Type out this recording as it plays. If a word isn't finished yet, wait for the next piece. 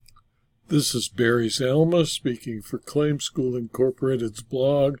This is Barry Zalma speaking for Claim School Incorporated's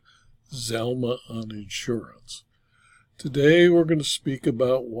blog, Zalma on Insurance. Today we're going to speak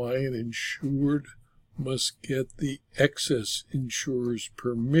about why an insured must get the excess insurer's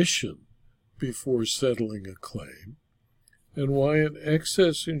permission before settling a claim, and why an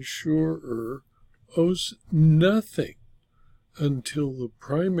excess insurer owes nothing until the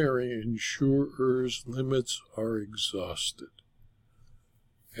primary insurer's limits are exhausted.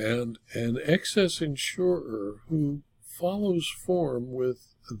 And an excess insurer who follows form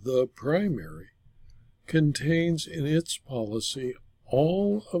with the primary contains in its policy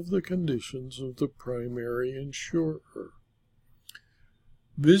all of the conditions of the primary insurer.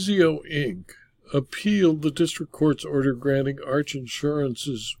 Vizio, Inc. appealed the district court's order granting Arch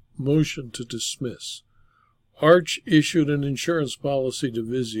Insurance's motion to dismiss. Arch issued an insurance policy to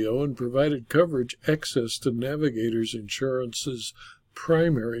Vizio and provided coverage excess to Navigators Insurance's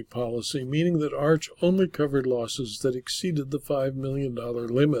primary policy, meaning that Arch only covered losses that exceeded the $5 million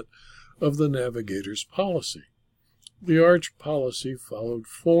limit of the Navigator's policy. The Arch policy followed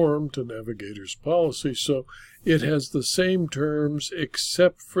form to Navigator's policy, so it has the same terms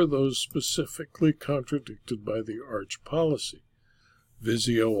except for those specifically contradicted by the Arch policy.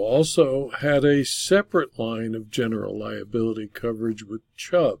 Vizio also had a separate line of general liability coverage with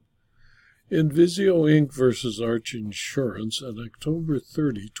Chubb. In Vizio, Inc. v. Arch Insurance, an October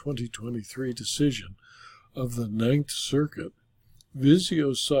 30, 2023 decision of the Ninth Circuit,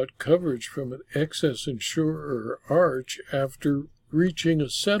 Vizio sought coverage from an excess insurer, Arch, after reaching a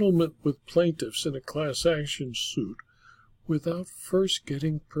settlement with plaintiffs in a class action suit without first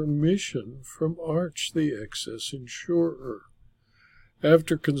getting permission from Arch, the excess insurer.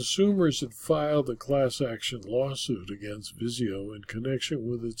 After consumers had filed a class action lawsuit against Vizio in connection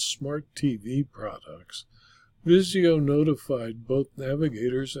with its smart TV products, Vizio notified both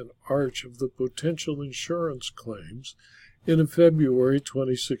Navigators and Arch of the potential insurance claims in a February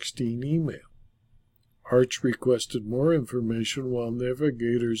 2016 email. Arch requested more information while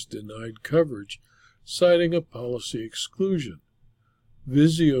Navigators denied coverage, citing a policy exclusion.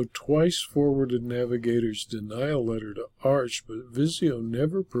 Vizio twice forwarded Navigator's denial letter to Arch, but Vizio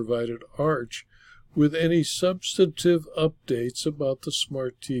never provided Arch with any substantive updates about the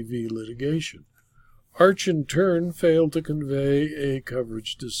smart TV litigation. Arch, in turn, failed to convey a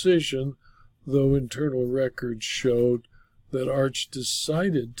coverage decision, though internal records showed that Arch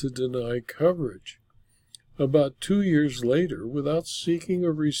decided to deny coverage. About 2 years later, without seeking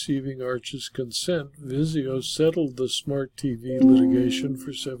or receiving Arch's consent, Vizio settled the smart TV litigation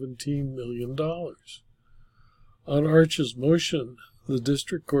for $17 million. On Arch's motion, the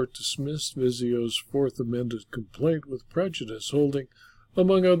district court dismissed Vizio's fourth amended complaint with prejudice, holding,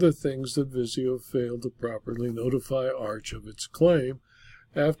 among other things, that Vizio failed to properly notify Arch of its claim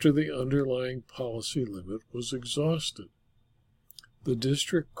after the underlying policy limit was exhausted. The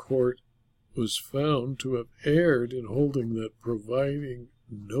district court was found to have erred in holding that providing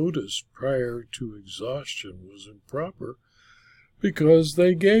notice prior to exhaustion was improper because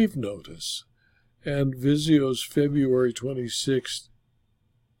they gave notice, and Vizio's February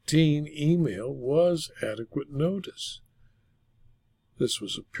 2016 email was adequate notice. This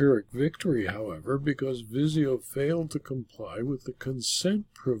was a Pyrrhic victory, however, because Vizio failed to comply with the consent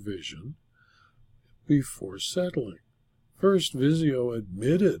provision before settling. First, Vizio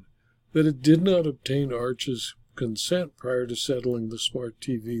admitted that it did not obtain Arch's consent prior to settling the smart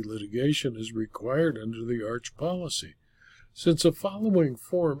TV litigation as required under the Arch policy. Since a following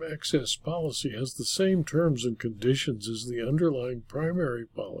form excess policy has the same terms and conditions as the underlying primary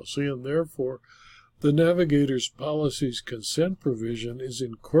policy, and therefore the Navigator's policy's consent provision is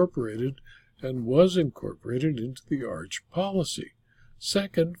incorporated and was incorporated into the Arch policy.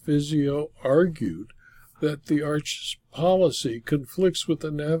 Second, Vizio argued that the Arch's policy conflicts with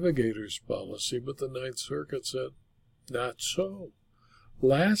the Navigator's policy, but the Ninth Circuit said, not so.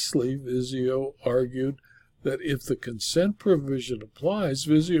 Lastly, Vizio argued that if the consent provision applies,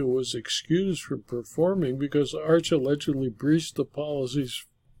 Vizio was excused from performing because Arch allegedly breached the policies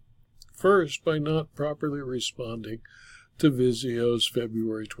first by not properly responding to Vizio's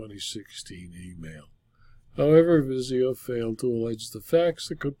February 2016 email. However, Vizio failed to allege the facts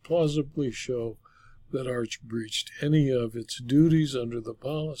that could plausibly show that Arch breached any of its duties under the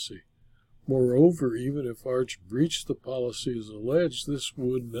policy. Moreover, even if Arch breached the policy as alleged, this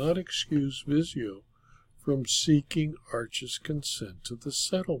would not excuse Vizio from seeking Arch's consent to the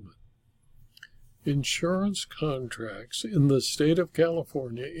settlement. Insurance contracts in the state of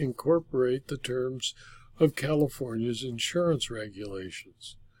California incorporate the terms of California's insurance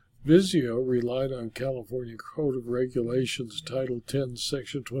regulations. Vizio relied on California Code of Regulations Title 10,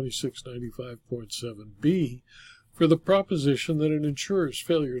 Section 2695.7b for the proposition that an insurer's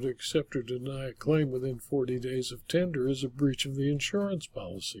failure to accept or deny a claim within 40 days of tender is a breach of the insurance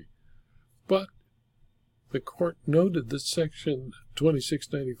policy. But the court noted that Section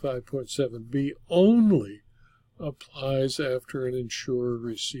 2695.7b only applies after an insurer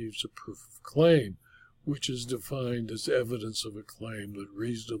receives a proof of claim, which is defined as evidence of a claim that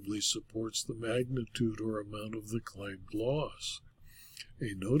reasonably supports the magnitude or amount of the claimed loss.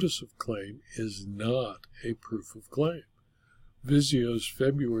 A notice of claim is not a proof of claim. Vizio's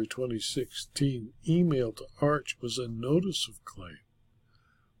February 2016 email to Arch was a notice of claim.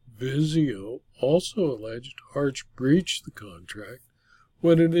 Vizio also alleged Arch breached the contract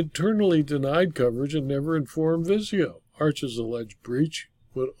when it internally denied coverage and never informed Vizio. Arch's alleged breach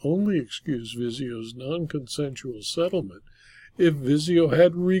would only excuse Vizio's non-consensual settlement if Vizio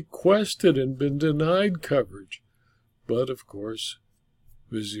had requested and been denied coverage. But, of course,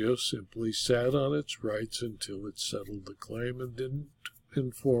 Vizio simply sat on its rights until it settled the claim and didn't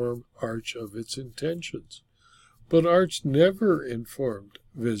inform Arch of its intentions. But Arch never informed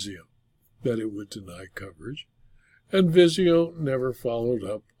Vizio that it would deny coverage, and Vizio never followed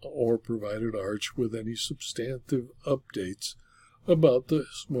up or provided Arch with any substantive updates about the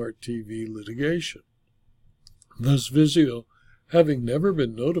Smart TV litigation. Thus, Vizio, having never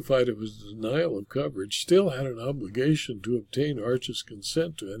been notified of his denial of coverage, still had an obligation to obtain Arch's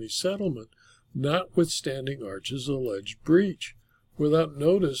consent to any settlement, notwithstanding Arch's alleged breach. Without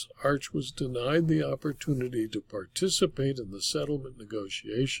notice, Arch was denied the opportunity to participate in the settlement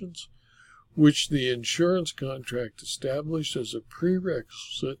negotiations, which the insurance contract established as a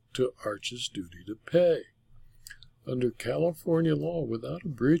prerequisite to Arch's duty to pay. Under California law, without a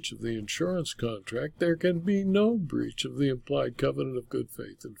breach of the insurance contract, there can be no breach of the implied covenant of good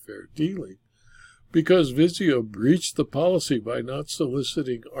faith and fair dealing. Because Vizio breached the policy by not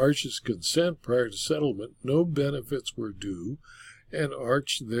soliciting Arch's consent prior to settlement, no benefits were due, and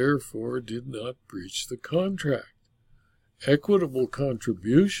Arch therefore did not breach the contract. Equitable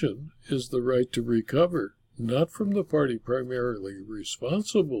contribution is the right to recover, not from the party primarily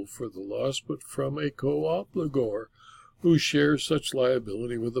responsible for the loss, but from a co-obligor who shares such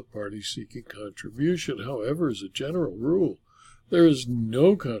liability with the party seeking contribution. However, as a general rule, there is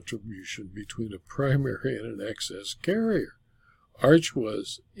no contribution between a primary and an excess carrier. Arch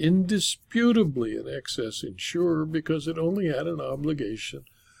was indisputably an excess insurer because it only had an obligation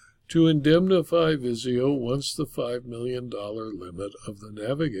to indemnify Vizio once the $5 million limit of the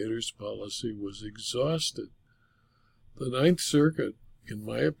navigator's policy was exhausted. The Ninth Circuit, in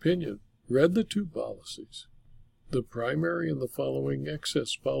my opinion, read the two policies, the primary and the following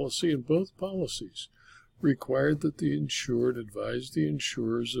excess policy, and both policies required that the insured advise the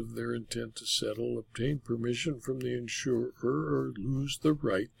insurers of their intent to settle, obtain permission from the insurer, or lose the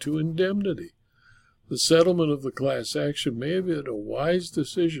right to indemnity. The settlement of the class action may have been a wise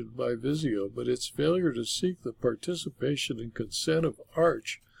decision by Vizio, but its failure to seek the participation and consent of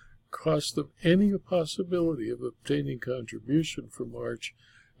Arch cost them any possibility of obtaining contribution from Arch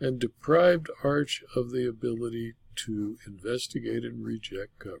and deprived Arch of the ability to investigate and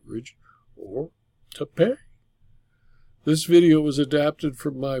reject coverage or to pay. This video was adapted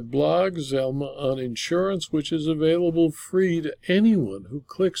from my blog, Zelma on Insurance, which is available free to anyone who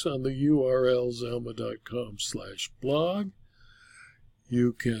clicks on the URL zelma.com/blog.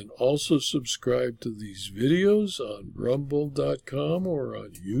 You can also subscribe to these videos on rumble.com or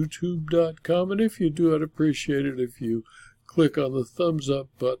on youtube.com. And if you do, I'd appreciate it if you click on the thumbs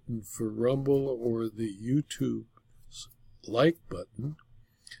up button for Rumble or the YouTube like button.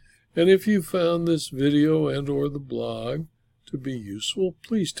 And if you found this video and or the blog to be useful,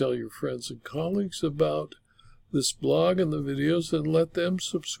 please tell your friends and colleagues about this blog and the videos and let them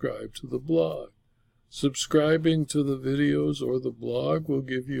subscribe to the blog. Subscribing to the videos or the blog will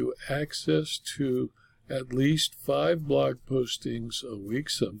give you access to at least 5 blog postings a week,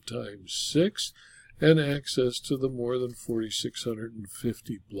 sometimes 6, and access to the more than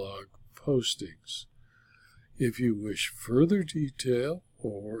 4,650 blog postings. If you wish further detail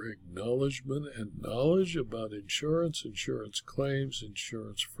or acknowledgement and knowledge about insurance, insurance claims,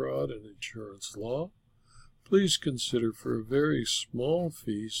 insurance fraud, and insurance law, please consider for a very small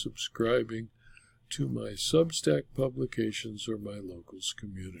fee subscribing to my Substack publications or my locals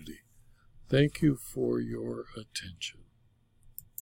community. Thank you for your attention.